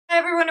Hi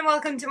everyone and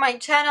welcome to my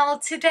channel.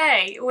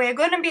 Today we're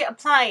going to be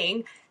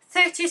applying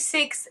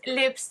 36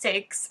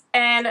 lipsticks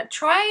and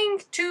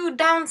trying to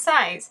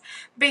downsize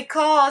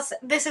because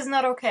this is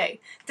not okay.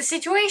 The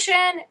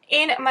situation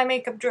in my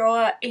makeup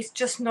drawer is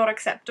just not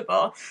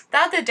acceptable. The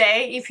other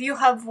day, if you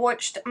have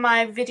watched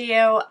my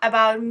video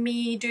about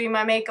me doing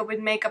my makeup with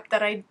makeup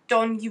that I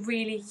don't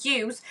really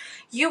use,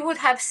 you would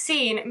have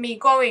seen me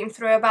going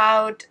through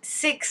about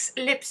 6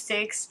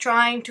 lipsticks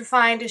trying to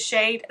find a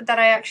shade that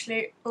I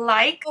actually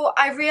like. So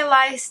I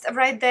realized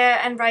right there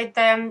and right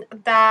then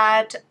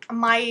that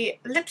my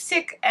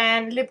lipstick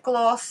and lip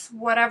gloss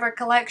whatever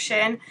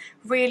collection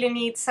really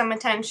needs some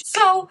attention.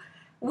 So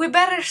we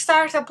better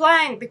start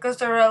applying because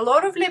there are a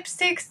lot of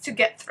lipsticks to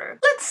get through.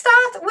 Let's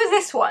start with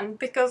this one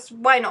because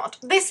why not?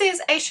 This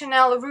is a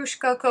Chanel Rouge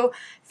Coco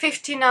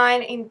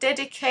 59 in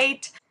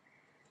Dedicate.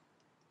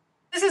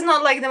 This is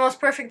not like the most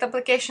perfect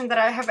application that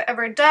I have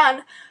ever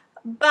done,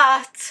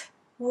 but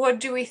what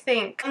do we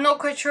think? I'm not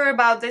quite sure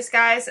about this,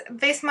 guys.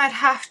 This might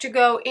have to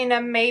go in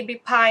a maybe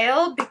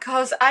pile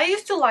because I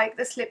used to like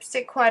this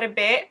lipstick quite a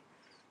bit,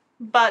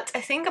 but I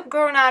think I've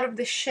grown out of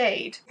the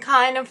shade.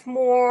 Kind of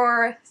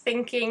more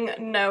thinking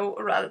no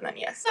rather than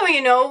yes. So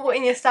you know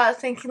when you start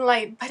thinking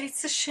like, but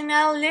it's a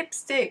Chanel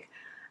lipstick.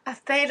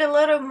 I've paid a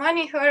lot of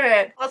money for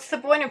it. What's the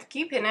point of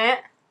keeping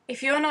it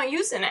if you're not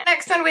using it?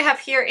 Next one we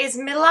have here is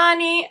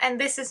Milani, and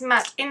this is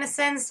Matte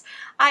Innocence.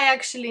 I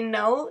actually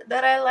know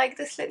that I like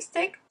this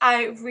lipstick.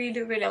 I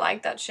really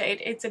like that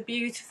shade. It's a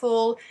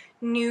beautiful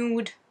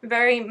nude,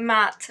 very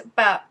matte,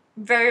 but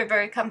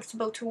very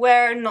comfortable to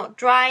wear, not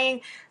drying.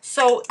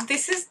 So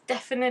this is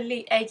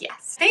definitely a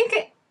yes. I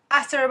think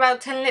after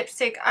about 10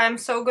 lipstick I'm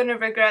so gonna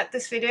regret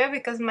this video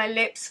because my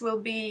lips will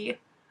be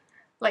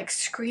like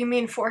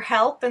screaming for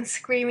help and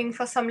screaming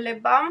for some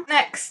lip balm.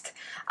 Next,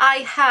 I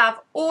have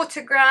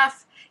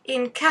Autograph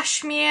in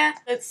Cashmere.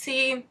 Let's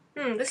see.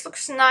 This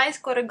looks nice,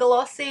 got a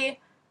glossy.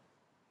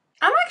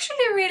 I'm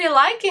actually really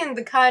liking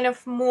the kind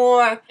of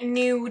more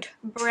nude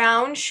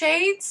brown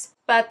shades,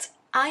 but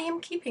I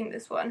am keeping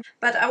this one.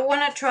 But I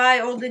want to try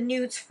all the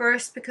nudes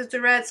first because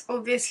the reds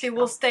obviously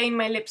will stain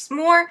my lips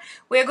more.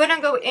 We're gonna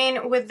go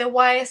in with the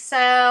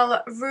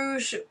YSL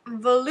Rouge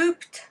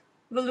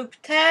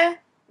Volupté.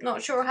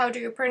 Not sure how do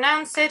you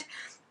pronounce it,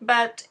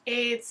 but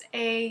it's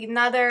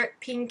another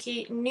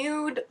pinky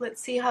nude.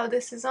 Let's see how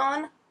this is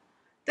on.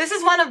 This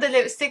is one of the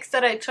lipsticks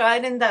that I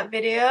tried in that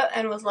video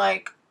and was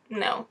like,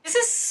 no. This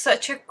is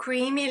such a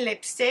creamy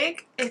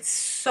lipstick. It's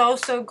so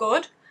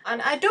good. And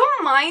I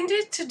don't mind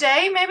it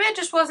today. Maybe I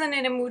just wasn't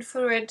in the mood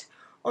for it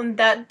on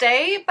that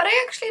day, but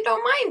I actually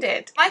don't mind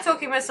it. Am I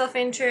talking myself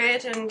into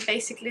it and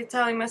basically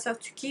telling myself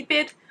to keep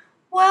it?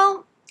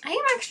 Well, I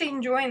am actually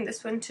enjoying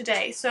this one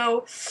today,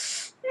 so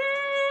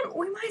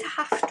we might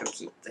have to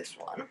keep this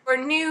one. For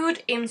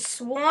nude in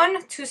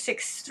Swan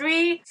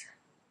 263.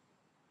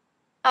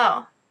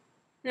 Oh,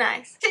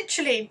 nice.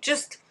 Literally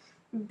just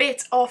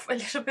bit off a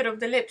little bit of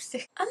the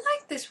lipstick. I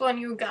like this one,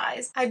 you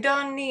guys. I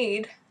don't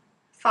need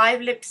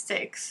 5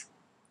 lipsticks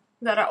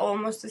that are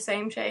almost the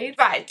same shade.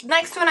 Right,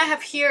 next one I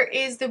have here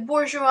is the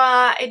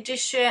Bourjois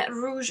edition,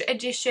 Rouge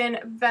edition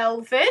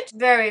Velvet.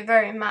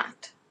 Very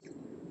matte.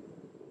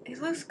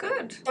 It looks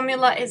good.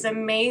 Formula is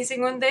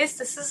amazing on this.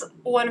 This is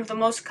one of the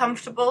most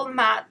comfortable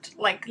matte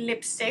like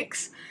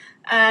lipsticks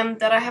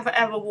that I have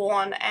ever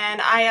worn,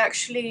 and I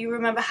actually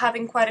remember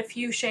having quite a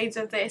few shades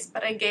of this,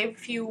 but I gave a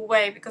few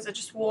away because I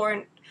just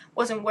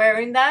wasn't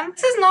wearing them.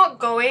 This is not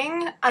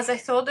going as I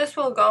thought this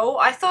will go.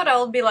 I thought I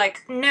would be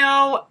like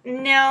no,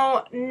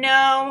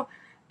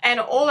 and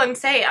all I'm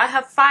saying, I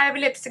have 5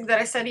 lipsticks that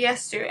I said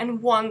yes to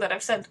and 1 that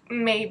I've said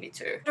maybe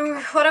to.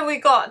 What have we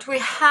got? We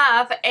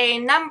have a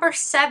number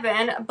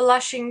 7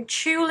 Blushing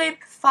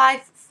Tulip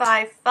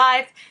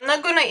 555. I'm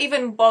not gonna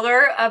even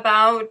bother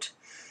about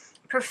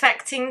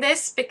perfecting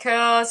this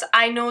because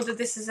I know that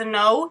this is a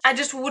no. I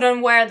just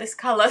wouldn't wear this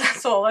color,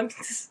 that's all. I mean,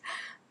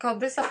 God,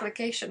 this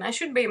application, I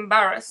should be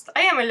embarrassed.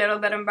 I am a little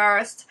bit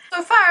embarrassed.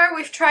 So far,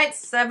 we've tried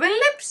 7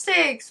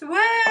 lipsticks.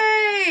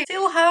 Way!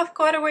 Still have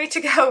quite a way to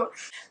go.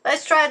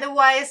 Let's try the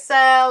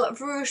YSL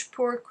Rouge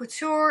Pour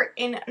Couture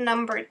in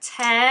number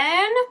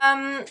 10.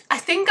 I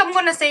think I'm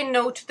gonna say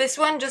no to this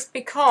one just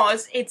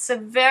because it's a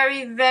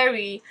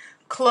very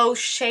close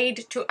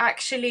shade to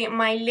actually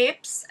my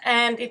lips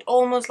and it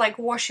almost like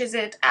washes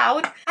it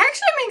out.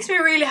 Actually makes me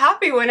really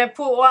happy when I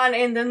put one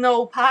in the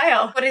no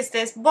pile. What is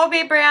this?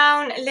 Bobbi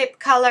Brown lip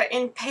color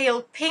in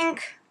Pale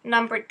Pink,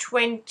 number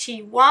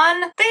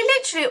 21. They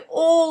literally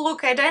all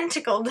look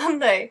identical, don't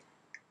they?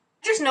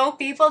 I just know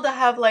people that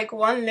have like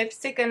one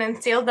lipstick and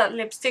until that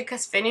lipstick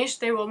has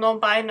finished they will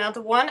not buy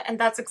another one, and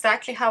that's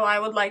exactly how I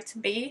would like to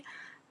be,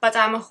 but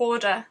I'm a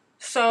hoarder,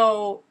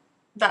 so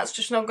that's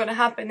just not gonna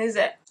happen, is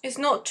it? It's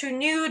not too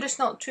nude, it's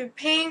not too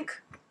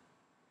pink.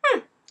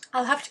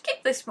 I'll have to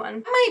keep this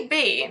one. Might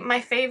be my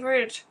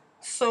favorite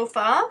so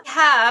far. We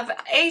have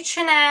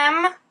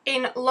H&M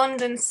in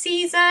London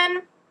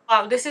Season.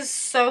 Wow, this is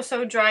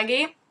so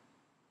draggy.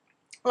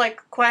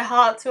 Like quite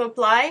hard to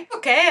apply.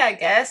 Okay, I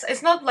guess.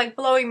 It's not like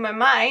blowing my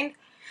mind.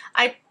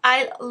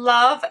 I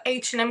love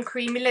H&M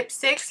creamy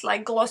lipsticks,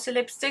 like glossy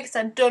lipsticks.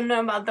 I don't know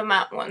about the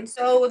matte ones.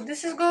 So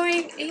this is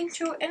going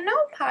into a no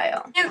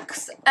pile.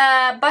 NYX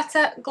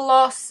Butter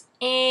Gloss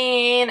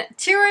in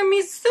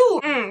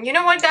Tiramisu. You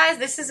know what, guys?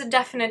 This is a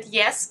definite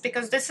yes,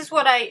 because this is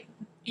what I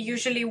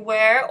usually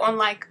wear on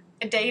like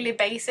a daily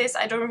basis.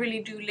 I don't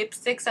really do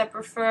lipsticks. I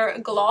prefer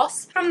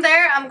gloss. From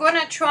there, I'm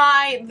gonna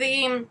try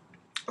the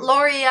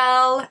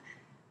L'Oreal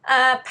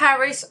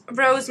Paris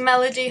Rose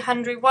Melody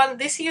 101.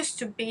 This used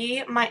to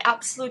be my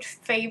absolute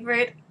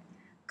favorite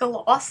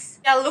gloss.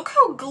 Yeah, look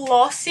how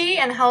glossy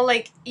and how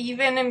like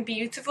even and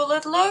beautiful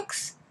it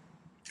looks.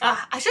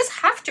 I just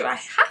have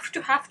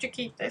to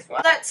keep this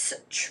one. Let's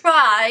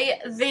try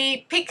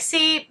the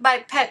Pixie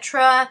by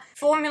Petra.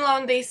 Formula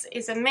on this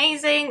is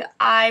amazing.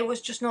 I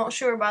was just not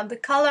sure about the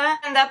color,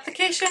 and the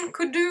application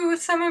could do with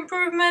some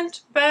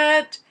improvement,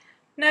 but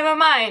never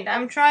mind.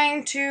 I'm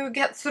trying to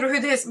get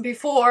through this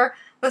before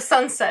the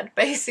sunset,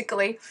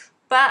 basically.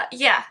 But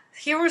yeah,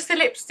 here was the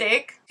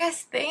lipstick. I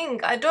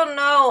think, I don't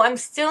know, I'm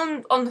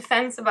still on the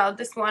fence about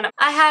this one.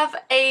 I have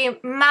a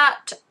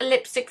matte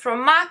lipstick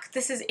from MAC.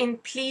 This is in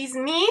Please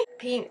Me.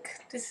 Pink.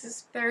 This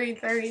is very,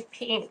 very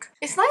pink.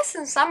 It's nice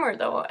in summer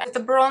though. With the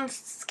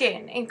bronzed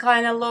skin, it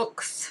kind of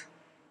looks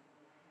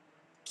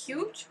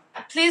cute.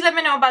 Please let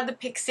me know about the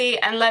Pixie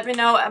and let me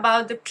know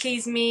about the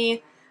Please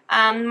Me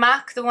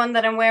MAC, the one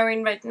that I'm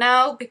wearing right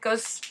now,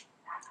 because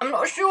I'm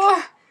not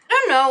sure.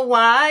 I don't know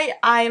why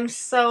I'm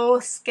so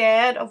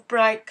scared of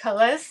bright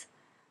colors.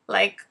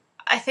 Like,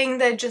 I think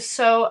they're just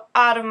so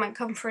out of my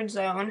comfort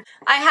zone.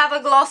 I have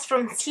a gloss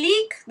from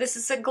Sleek. This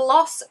is a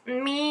Gloss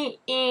Me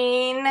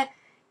in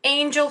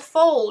Angel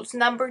Folds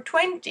number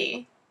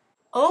 20.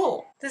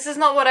 Oh, this is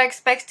not what I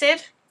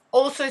expected.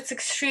 Also, it's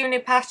extremely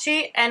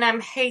patchy and I'm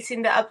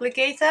hating the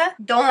applicator.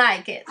 Don't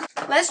like it.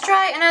 Let's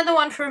try another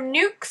one from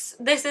NYX.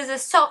 This is a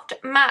soft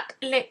matte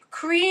lip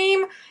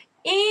cream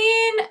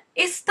in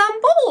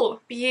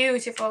Istanbul.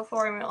 Beautiful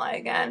formula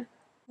again.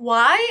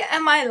 Why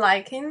am I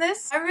liking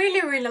this? I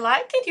really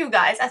like it, you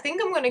guys. I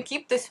think I'm gonna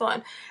keep this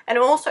one, and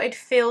also it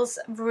feels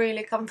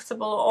really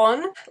comfortable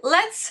on.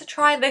 Let's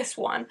try this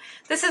one.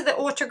 This is the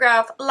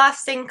Autograph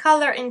Lasting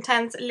Color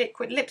Intense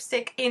Liquid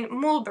Lipstick in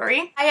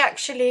Mulberry. I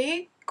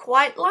actually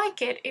quite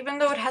like it, even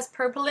though it has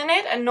purple in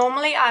it, and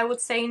normally I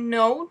would say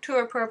no to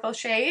a purple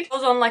shade. It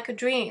goes on like a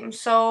dream,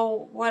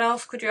 so what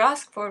else could you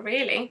ask for,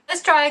 really?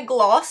 Let's try a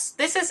gloss.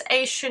 This is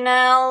a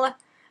Chanel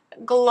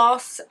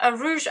gloss, a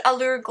Rouge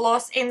Allure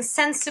gloss in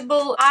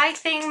Sensible. I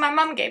think my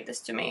mom gave this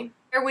to me.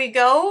 Here we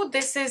go.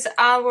 This is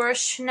our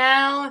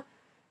Chanel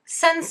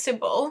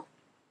Sensible.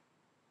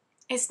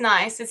 It's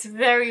nice. It's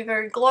very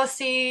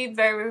glossy,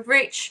 very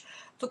rich.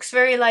 Looks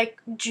very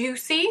like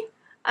juicy.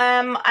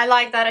 I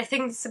like that. I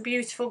think it's a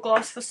beautiful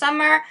gloss for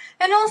summer,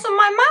 and also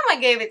my mama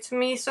gave it to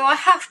me, so I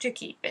have to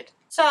keep it.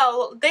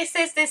 So this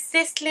is the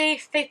Sisley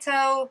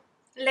Fito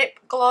lip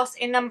gloss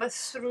in number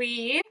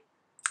 3.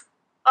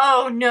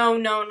 Oh no.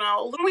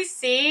 Can we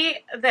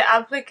see the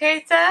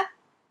applicator?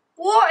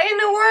 What in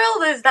the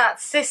world is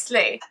that,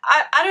 Sisley?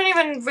 I don't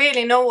even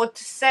really know what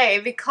to say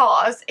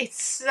because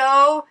it's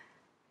so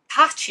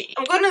patchy.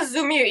 I'm gonna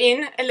zoom you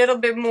in a little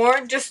bit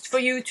more just for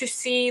you to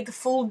see the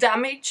full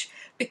damage,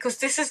 because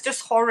this is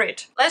just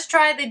horrid. Let's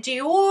try the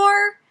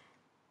Dior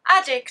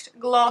Addict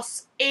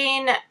gloss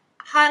in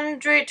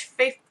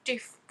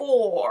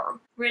 154.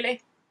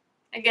 Really?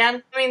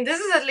 Again? I mean, this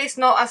is at least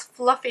not as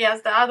fluffy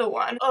as the other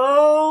one.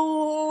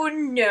 Oh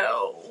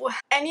no.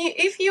 And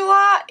if you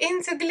are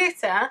into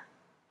glitter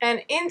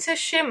and into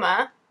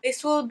shimmer,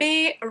 this will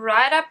be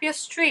right up your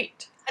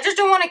street. I just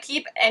don't want to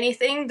keep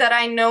anything that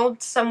I know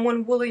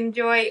someone will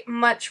enjoy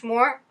much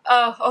more.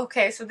 Oh,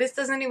 okay, so this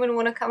doesn't even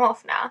want to come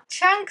off now.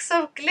 Chunks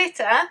of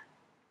glitter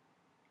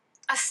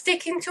are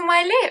sticking to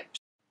my lips.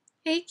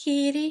 Hey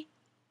kitty,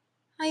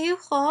 are you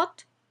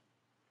hot?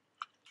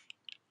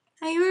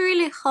 Are you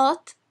really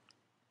hot?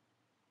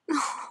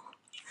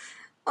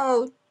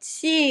 Oh,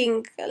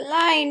 Tink,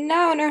 lying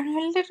down on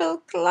a little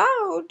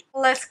cloud.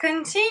 Let's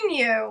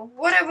continue.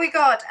 What have we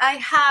got? I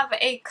have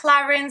a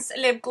Clarins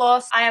lip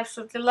gloss. I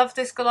absolutely love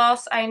this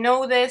gloss. I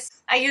know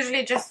this. I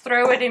usually just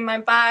throw it in my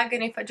bag,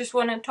 and if I just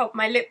want to top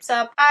my lips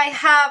up. I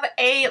have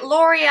a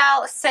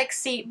L'Oreal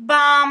Sexy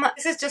Balm.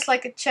 This is just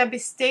like a chubby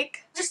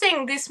stick. I just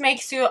think this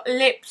makes your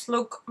lips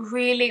look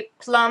really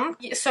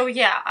plump. So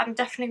yeah, I'm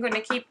definitely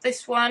going to keep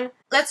this one.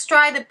 Let's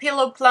try the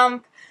Pillow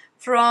Plump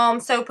from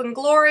Soap and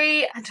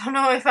Glory. I don't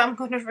know if I'm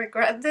gonna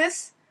regret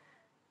this,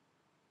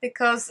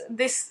 because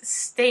this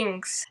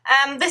stinks.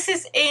 This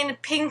is in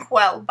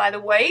Pinkwell, by the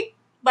way,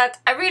 but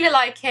I really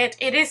like it.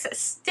 It is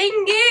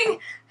stinging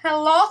a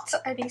lot.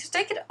 I need to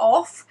take it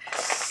off.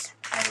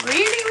 I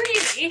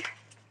really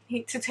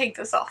need to take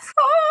this off.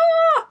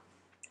 Ah!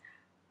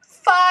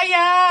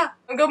 Fire!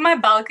 I've got my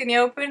balcony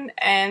open,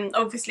 and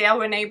obviously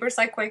our neighbors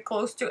are quite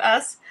close to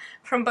us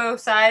from both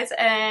sides,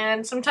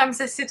 and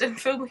sometimes I sit and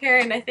film here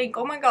and I think,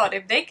 oh my god,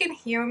 if they can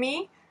hear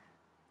me,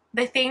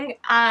 they think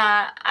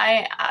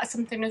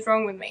something is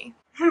wrong with me.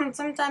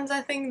 Sometimes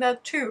I think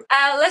that too.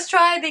 Let's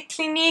try the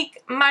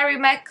Clinique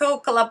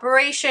Marimekko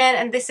collaboration,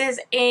 and this is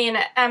in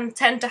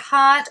Tender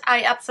Heart.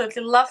 I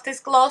absolutely love this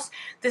gloss.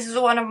 This is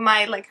one of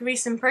my like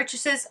recent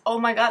purchases. Oh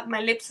my god,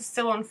 my lips are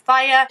still on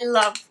fire. I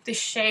love this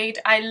shade.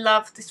 I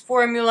love this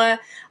formula.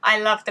 I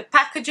love the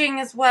packaging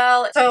as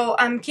well. So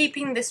I'm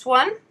keeping this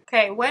one.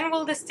 Okay, when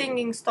will the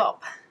stinging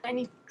stop? I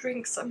need to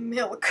drink some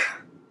milk.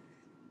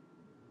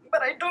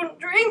 But I don't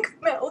drink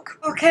milk.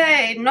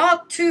 Okay,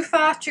 not too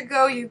far to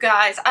go, you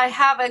guys. I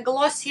have a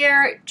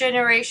Glossier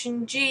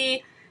Generation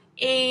G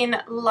in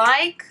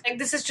like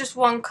this is just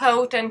one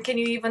coat, and can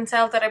you even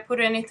tell that I put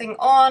anything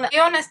on? To be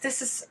honest,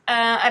 this is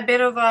a bit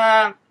of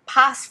a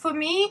pass for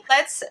me.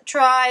 Let's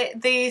try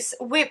this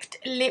whipped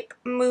lip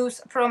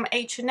mousse from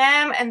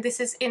H&M, and this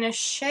is in a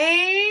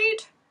shade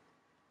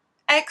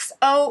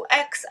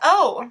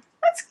XOXO.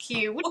 That's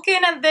cute. Looking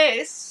at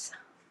this,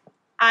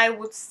 I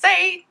would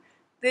say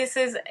this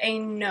is a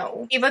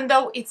no, even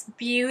though it's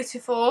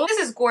beautiful. This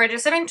is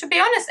gorgeous. I mean, to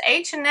be honest,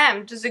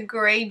 H&M does a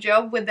great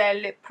job with their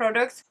lip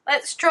products.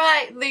 Let's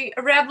try the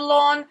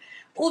Revlon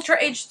Ultra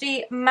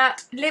HD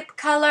Matte Lip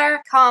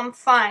Color. Can't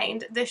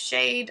find the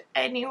shade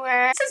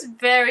anywhere. This is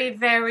very,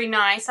 very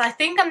nice. I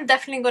think I'm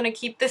definitely gonna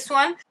keep this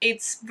one.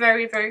 It's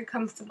very, very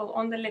comfortable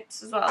on the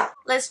lips as well.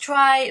 Let's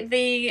try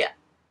the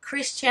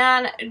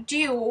Christian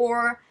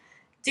Dior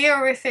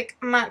Diorific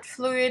Matte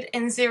Fluid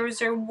in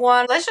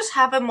 001. Let's just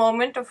have a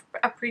moment of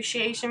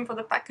appreciation for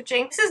the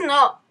packaging. This is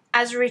not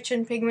as rich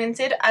and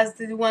pigmented as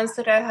the ones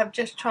that I have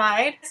just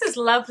tried. This is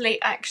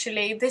lovely,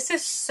 actually. This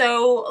is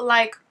so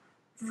like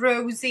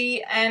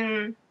rosy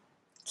and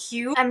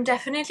cute. I'm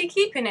definitely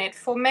keeping it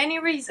for many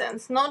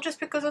reasons, not just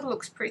because it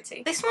looks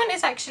pretty. This one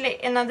is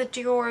actually another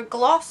Dior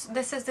gloss.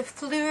 This is the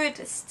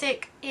Fluid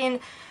Stick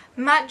in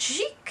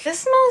Magique.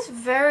 This smells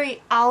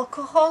very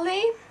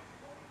alcohol-y.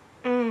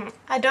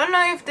 I don't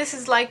know if this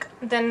is like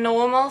the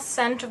normal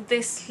scent of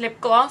this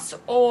lip gloss,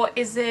 or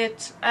is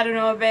it, I don't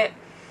know, a bit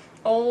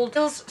old. It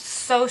feels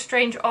so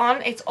strange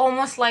on. It's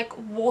almost like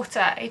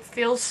water. It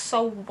feels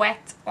so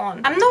wet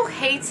on. I'm not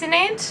hating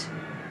it,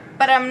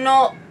 but I'm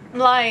not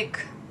like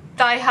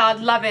die hard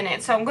loving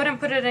it, so I'm gonna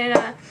put it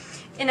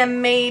in a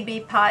maybe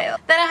pile.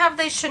 Then I have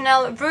the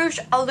Chanel Rouge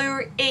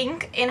Allure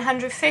Ink in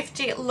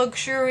 150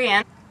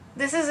 Luxuriant.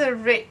 This is a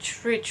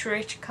rich, rich,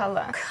 rich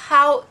color. Look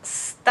how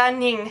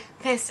stunning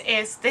this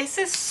is. This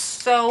is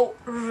so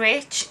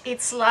rich.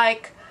 It's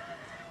like,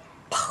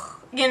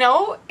 you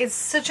know, it's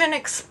such an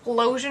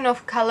explosion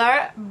of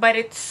color, but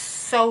it's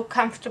so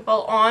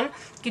comfortable on.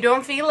 You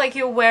don't feel like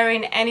you're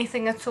wearing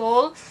anything at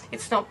all.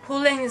 It's not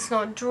pulling, it's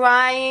not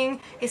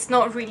drying, it's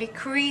not really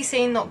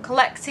creasing, not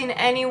collecting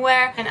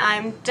anywhere. And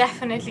I'm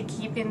definitely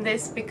keeping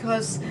this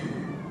because,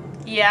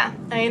 yeah,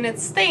 I mean,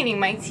 it's staining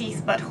my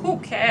teeth, but who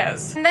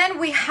cares? And then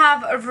we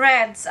have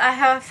reds. I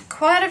have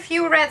quite a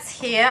few reds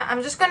here.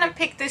 I'm just gonna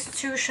pick these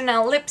two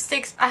Chanel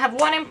lipsticks. I have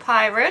one in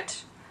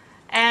Pirate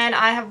and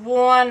I have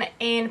one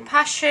in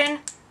Passion.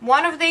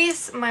 One of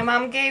these my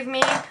mom gave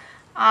me.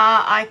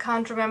 I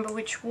can't remember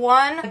which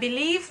one. I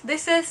believe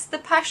this is the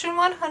Passion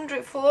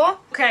 104.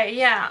 Okay,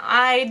 yeah,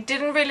 I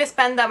didn't really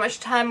spend that much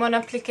time on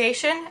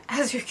application,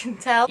 as you can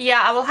tell.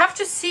 Yeah, I will have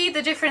to see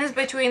the difference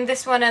between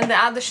this one and the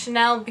other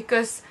Chanel,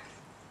 because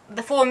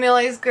the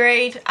formula is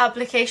great,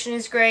 application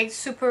is great,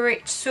 super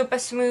rich, super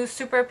smooth,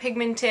 super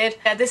pigmented.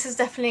 Yeah, this is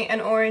definitely an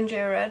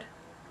orangey red.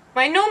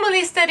 My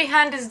normally steady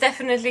hand is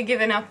definitely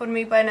giving up on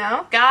me by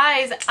now.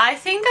 Guys, I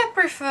think I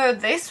prefer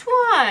this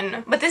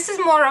one. But this is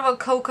more of a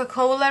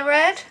Coca-Cola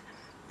red,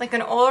 like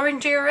an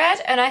orangey red,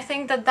 and I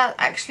think that that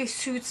actually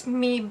suits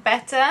me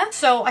better.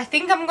 So I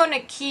think I'm gonna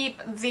keep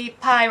the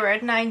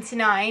Pirate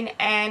 99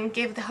 and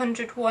give the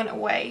 101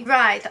 away.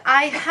 Right,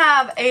 I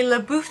have a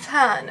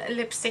Louboutin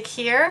lipstick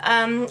here.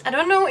 I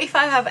don't know if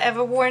I have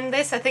ever worn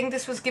this. I think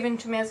this was given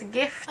to me as a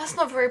gift. That's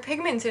not very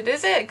pigmented,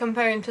 is it,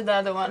 comparing to the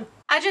other one?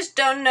 I just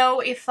don't know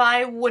if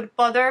I would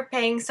bother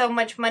paying so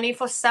much money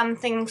for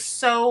something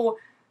so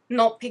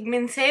not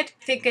pigmented.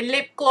 I think a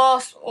lip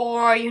gloss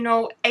or, you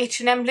know,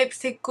 H&M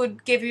lipstick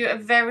could give you a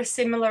very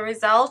similar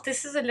result.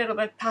 This is a little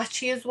bit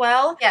patchy as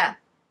well. Yeah,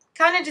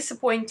 kind of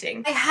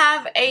disappointing. I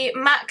have a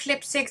MAC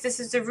lipstick. This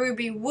is the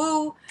Ruby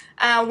Woo,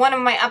 one of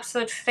my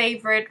absolute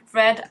favorite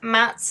red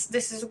mattes.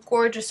 This is a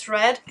gorgeous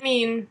red. I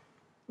mean,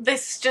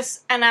 this is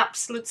just an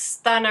absolute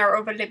stunner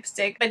of a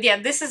lipstick. But yeah,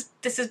 this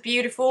is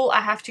beautiful.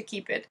 I have to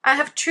keep it. I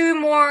have two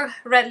more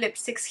red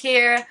lipsticks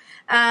here.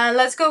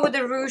 Let's go with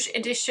the Rouge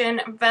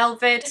Edition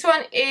Velvet. This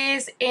one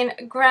is in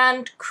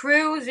Grand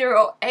Cru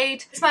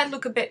 08. This might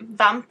look a bit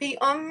vampy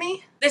on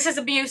me. This is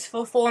a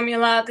beautiful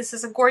formula. This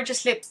is a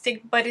gorgeous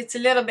lipstick, but it's a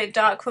little bit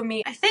dark for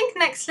me. I think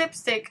next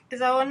lipstick is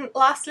our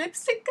last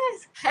lipstick,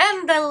 guys.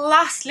 And the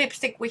last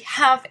lipstick we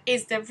have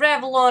is the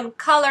Revlon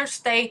Color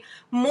Stay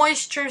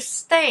Moisture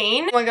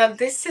Stain. Oh my god,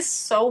 this is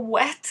so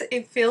wet.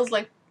 It feels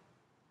like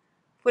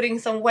putting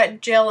some wet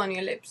gel on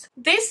your lips.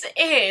 This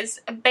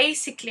is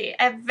basically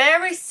a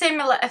very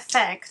similar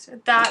effect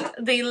that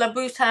the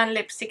Louboutin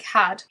lipstick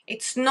had.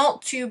 It's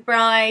not too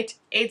bright.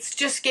 It's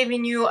just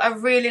giving you a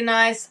really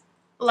nice,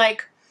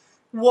 like,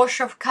 wash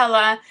of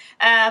color,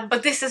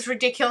 but this is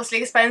ridiculously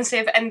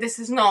expensive and this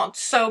is not.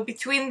 So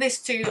between these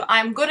two,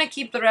 I'm gonna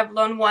keep the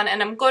Revlon one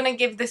and I'm gonna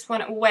give this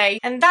one away.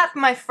 And that,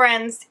 my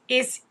friends,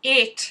 is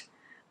it.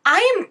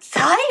 I am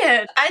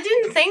tired. I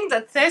didn't think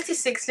that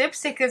 36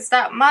 lipstick is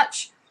that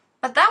much,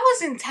 but that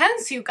was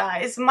intense, you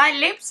guys. My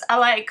lips are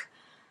like,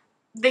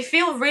 they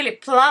feel really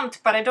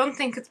plumped, but I don't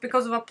think it's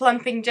because of a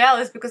plumping gel,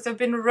 it's because I've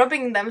been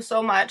rubbing them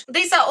so much.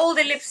 These are all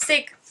the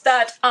lipstick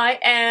that I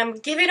am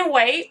giving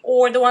away,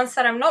 or the ones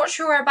that I'm not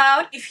sure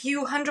about. If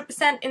you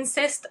 100%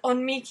 insist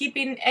on me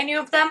keeping any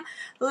of them,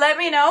 let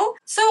me know.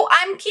 So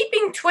I'm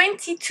keeping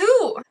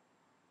 22.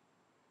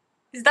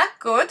 Is that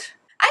good?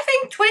 I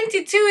think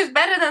 22 is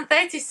better than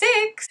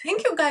 36.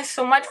 Thank you guys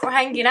so much for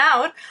hanging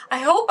out. I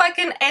hope I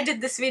can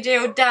edit this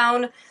video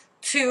down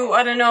to,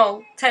 I don't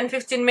know,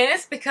 10-15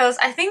 minutes, because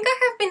I think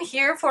I have been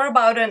here for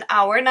about an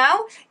hour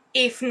now,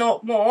 if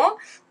not more.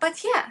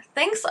 But yeah,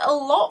 thanks a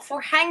lot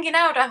for hanging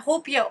out. I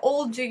hope you're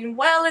all doing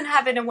well and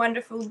having a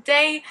wonderful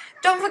day.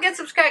 Don't forget to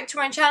subscribe to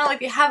my channel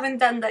if you haven't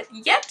done that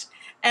yet,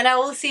 and I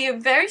will see you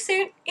very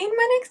soon in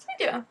my next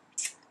video.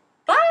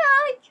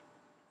 Bye!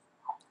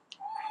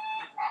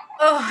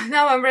 Oh,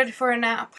 now I'm ready for a nap.